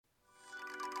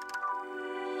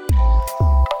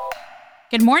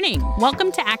Good morning.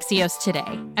 Welcome to Axios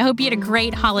Today. I hope you had a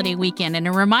great holiday weekend. And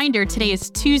a reminder, today is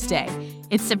Tuesday.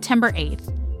 It's September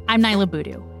 8th. I'm Nyla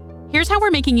Boodoo. Here's how we're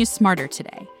making you smarter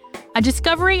today. A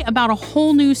discovery about a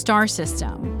whole new star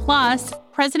system, plus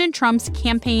President Trump's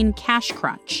campaign cash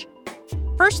crunch.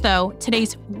 First, though,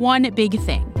 today's one big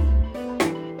thing.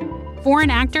 Foreign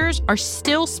actors are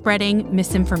still spreading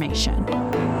misinformation.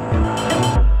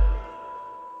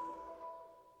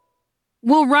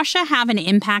 Will Russia have an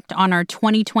impact on our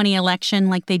 2020 election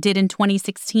like they did in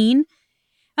 2016?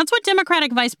 That's what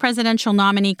Democratic vice presidential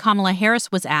nominee Kamala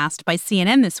Harris was asked by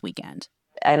CNN this weekend.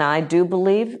 And I do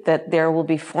believe that there will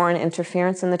be foreign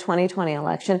interference in the 2020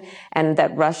 election and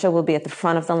that Russia will be at the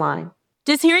front of the line.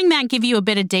 Does hearing that give you a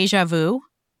bit of deja vu?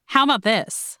 How about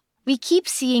this? We keep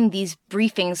seeing these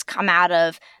briefings come out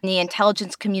of the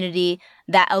intelligence community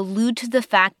that allude to the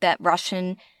fact that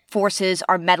Russian forces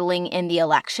are meddling in the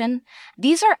election.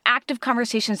 These are active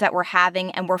conversations that we're having,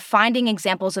 and we're finding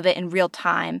examples of it in real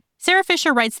time. Sarah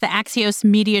Fisher writes the Axios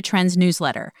Media Trends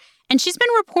newsletter, and she's been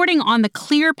reporting on the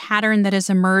clear pattern that has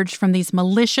emerged from these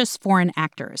malicious foreign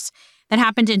actors that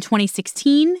happened in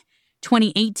 2016,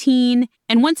 2018,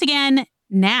 and once again,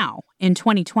 now in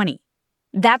 2020.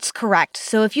 That's correct.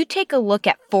 So if you take a look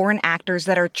at foreign actors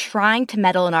that are trying to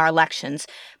meddle in our elections,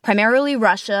 primarily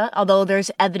Russia, although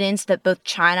there's evidence that both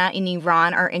China and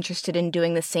Iran are interested in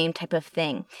doing the same type of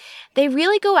thing, they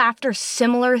really go after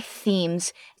similar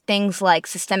themes, things like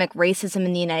systemic racism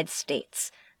in the United States,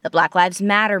 the Black Lives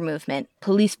Matter movement,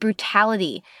 police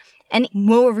brutality, and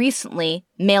more recently,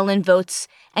 mail-in votes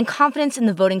and confidence in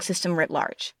the voting system writ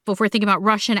large. If we're thinking about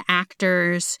Russian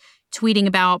actors tweeting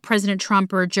about President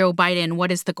Trump or Joe Biden,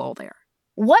 what is the goal there?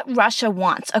 What Russia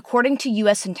wants, according to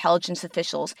U.S. intelligence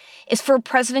officials, is for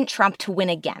President Trump to win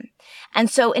again. And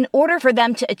so in order for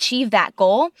them to achieve that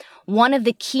goal, one of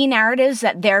the key narratives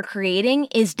that they're creating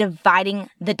is dividing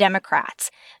the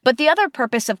Democrats. But the other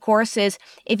purpose, of course, is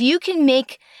if you can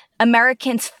make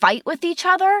Americans fight with each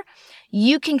other,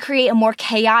 you can create a more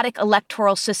chaotic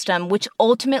electoral system, which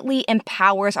ultimately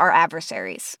empowers our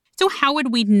adversaries. So how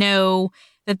would we know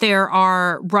that there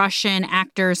are Russian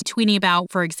actors tweeting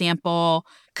about, for example,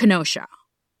 Kenosha?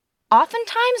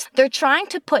 Oftentimes, they're trying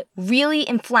to put really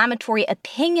inflammatory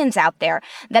opinions out there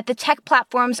that the tech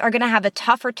platforms are going to have a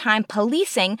tougher time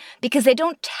policing because they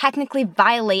don't technically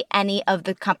violate any of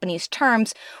the company's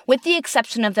terms, with the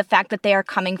exception of the fact that they are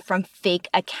coming from fake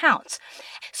accounts.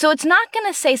 So it's not going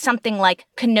to say something like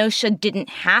Kenosha didn't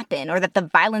happen or that the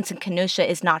violence in Kenosha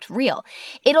is not real.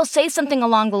 It'll say something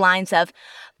along the lines of,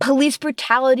 police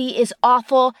brutality is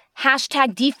awful,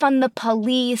 hashtag defund the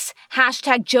police,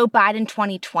 hashtag Joe Biden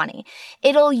 2020.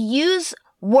 It'll use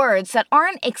words that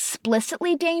aren't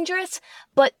explicitly dangerous,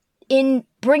 but in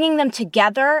bringing them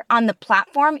together on the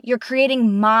platform, you're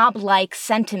creating mob-like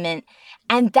sentiment,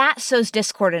 and that sows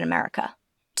discord in America.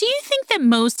 Do you think that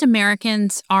most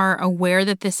Americans are aware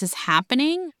that this is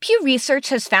happening? Pew Research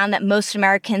has found that most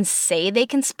Americans say they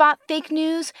can spot fake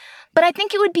news, but I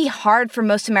think it would be hard for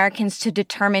most Americans to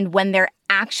determine when they're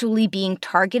actually being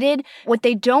targeted. What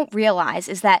they don't realize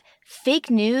is that fake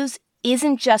news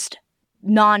isn't just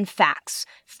non-facts.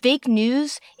 Fake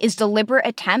news is deliberate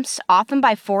attempts, often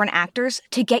by foreign actors,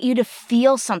 to get you to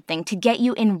feel something, to get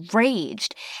you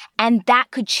enraged. And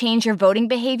that could change your voting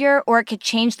behavior, or it could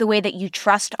change the way that you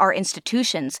trust our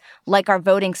institutions, like our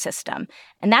voting system.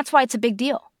 And that's why it's a big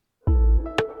deal.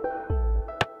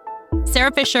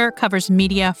 Sarah Fisher covers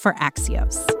media for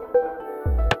Axios.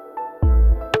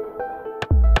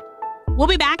 We'll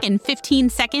be back in 15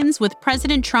 seconds with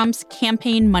President Trump's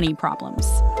campaign money problems.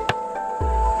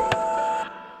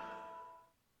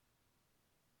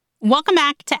 Welcome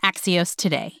back to Axios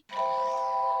Today.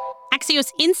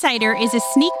 Axios Insider is a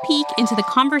sneak peek into the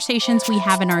conversations we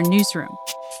have in our newsroom.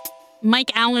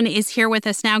 Mike Allen is here with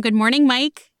us now. Good morning,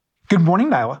 Mike. Good morning,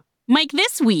 Nyla. Mike,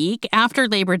 this week, after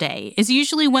Labor Day, is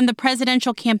usually when the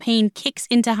presidential campaign kicks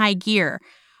into high gear.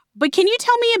 But can you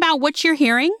tell me about what you're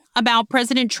hearing about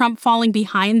President Trump falling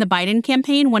behind the Biden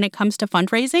campaign when it comes to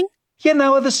fundraising? Yeah,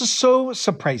 Nyla, this is so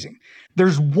surprising.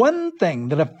 There's one thing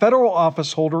that a federal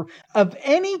office holder of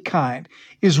any kind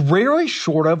is rarely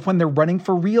short of when they're running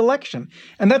for re-election,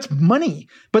 and that's money.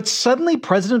 But suddenly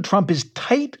President Trump is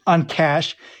tight on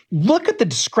cash. Look at the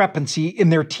discrepancy in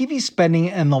their TV spending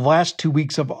in the last 2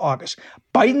 weeks of August.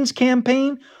 Biden's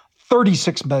campaign,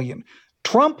 $36 million.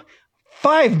 Trump,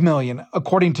 $5 million,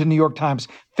 according to New York Times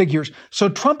figures. So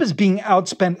Trump is being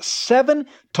outspent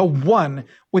 7-1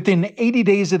 within 80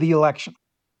 days of the election.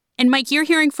 And Mike, you're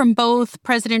hearing from both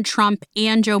President Trump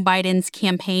and Joe Biden's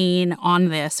campaign on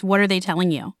this. What are they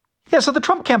telling you? Yeah, so the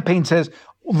Trump campaign says,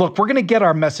 look, we're going to get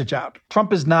our message out.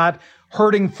 Trump is not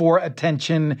hurting for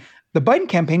attention. The Biden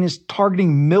campaign is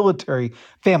targeting military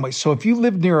families. So if you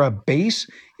live near a base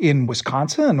in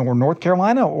Wisconsin or North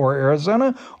Carolina or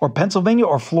Arizona or Pennsylvania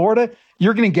or Florida,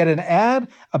 you're going to get an ad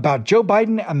about Joe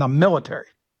Biden and the military.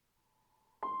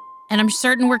 And I'm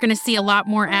certain we're going to see a lot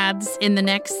more ads in the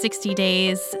next 60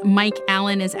 days. Mike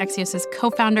Allen is Axios'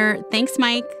 co-founder. Thanks,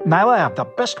 Mike. Niala, have the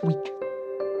best week.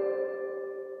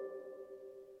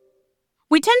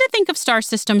 We tend to think of star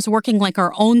systems working like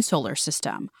our own solar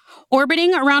system,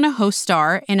 orbiting around a host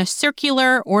star in a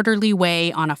circular, orderly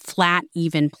way on a flat,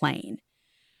 even plane.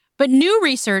 But new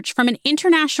research from an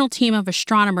international team of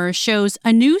astronomers shows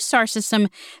a new star system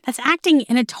that's acting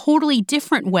in a totally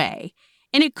different way.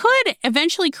 And it could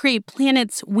eventually create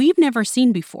planets we've never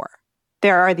seen before.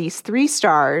 There are these 3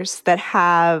 stars that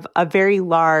have a very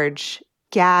large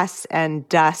gas and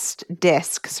dust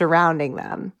disk surrounding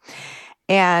them.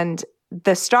 And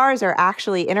the stars are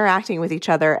actually interacting with each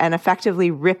other and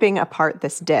effectively ripping apart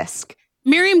this disk.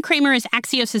 Miriam Kramer is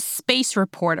Axios' space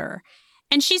reporter.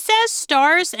 And she says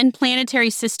stars and planetary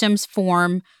systems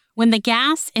form when the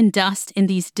gas and dust in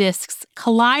these disks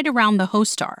collide around the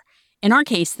host star, in our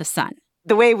case, the sun.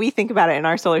 The way we think about it in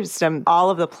our solar system, all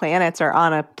of the planets are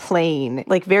on a plane,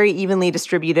 like very evenly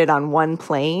distributed on one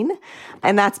plane.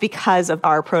 And that's because of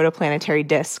our protoplanetary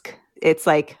disk. It's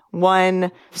like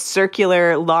one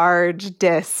circular, large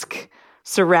disk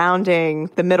surrounding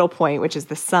the middle point, which is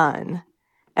the sun.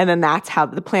 And then that's how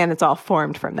the planets all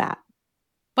formed from that.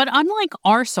 But unlike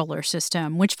our solar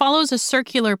system, which follows a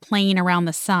circular plane around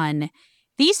the sun,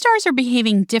 these stars are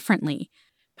behaving differently,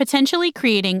 potentially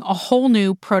creating a whole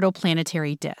new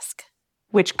protoplanetary disk.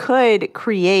 Which could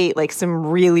create like some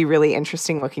really, really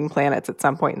interesting looking planets at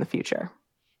some point in the future.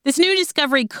 This new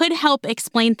discovery could help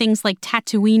explain things like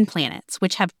Tatooine planets,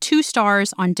 which have 2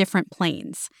 stars on different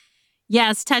planes.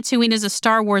 Yes, Tatooine is a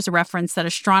Star Wars reference that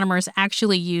astronomers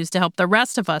actually use to help the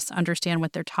rest of us understand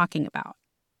what they're talking about.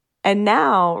 And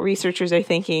now researchers are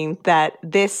thinking that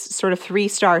this sort of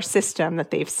 3-star system that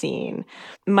they've seen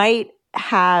might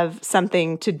have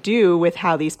something to do with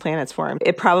how these planets form.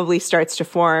 It probably starts to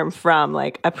form from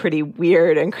like a pretty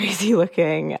weird and crazy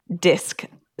looking disk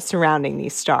surrounding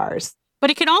these stars. But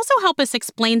it could also help us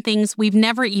explain things we've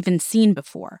never even seen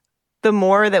before. The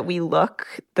more that we look,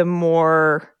 the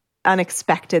more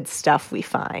unexpected stuff we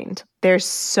find. There's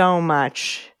so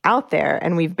much out there,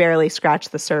 and we've barely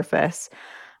scratched the surface.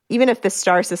 Even if the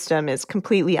star system is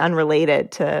completely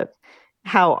unrelated to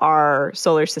how our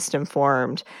solar system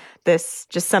formed, this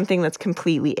just something that's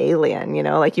completely alien, you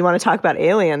know? Like, you want to talk about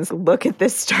aliens, look at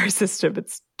this star system.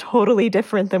 It's totally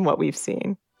different than what we've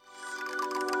seen.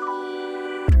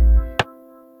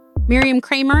 Miriam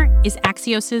Kramer is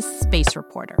Axios' space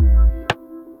reporter.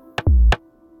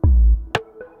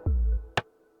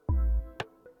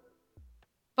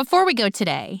 Before we go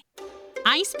today,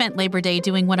 I spent Labor Day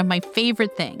doing one of my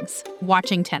favorite things,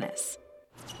 watching tennis.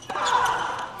 And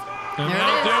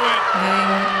that'll do it.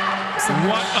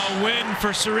 What a win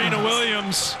for Serena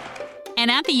Williams.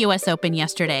 And at the U.S. Open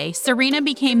yesterday, Serena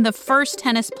became the first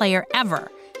tennis player ever,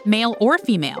 male or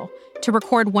female, to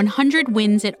record 100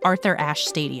 wins at Arthur Ashe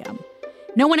Stadium.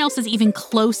 No one else is even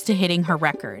close to hitting her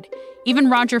record. Even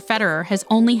Roger Federer has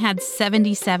only had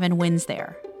 77 wins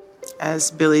there.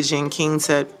 As Billie Jean King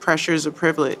said, pressure is a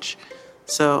privilege,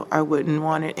 so I wouldn't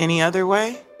want it any other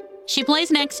way. She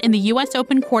plays next in the U.S.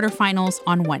 Open quarterfinals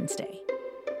on Wednesday.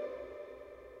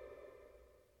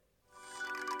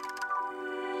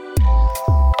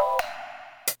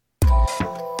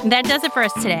 That does it for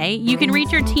us today. You can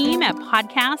reach our team at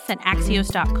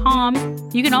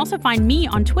podcasts@axios.com. You can also find me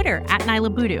on Twitter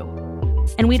 @Niala Boodoo.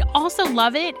 And we'd also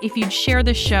love it if you'd share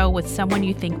the show with someone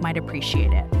you think might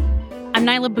appreciate it. I'm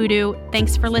Niala Boodoo.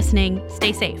 Thanks for listening.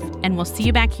 Stay safe, and we'll see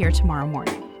you back here tomorrow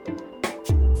morning.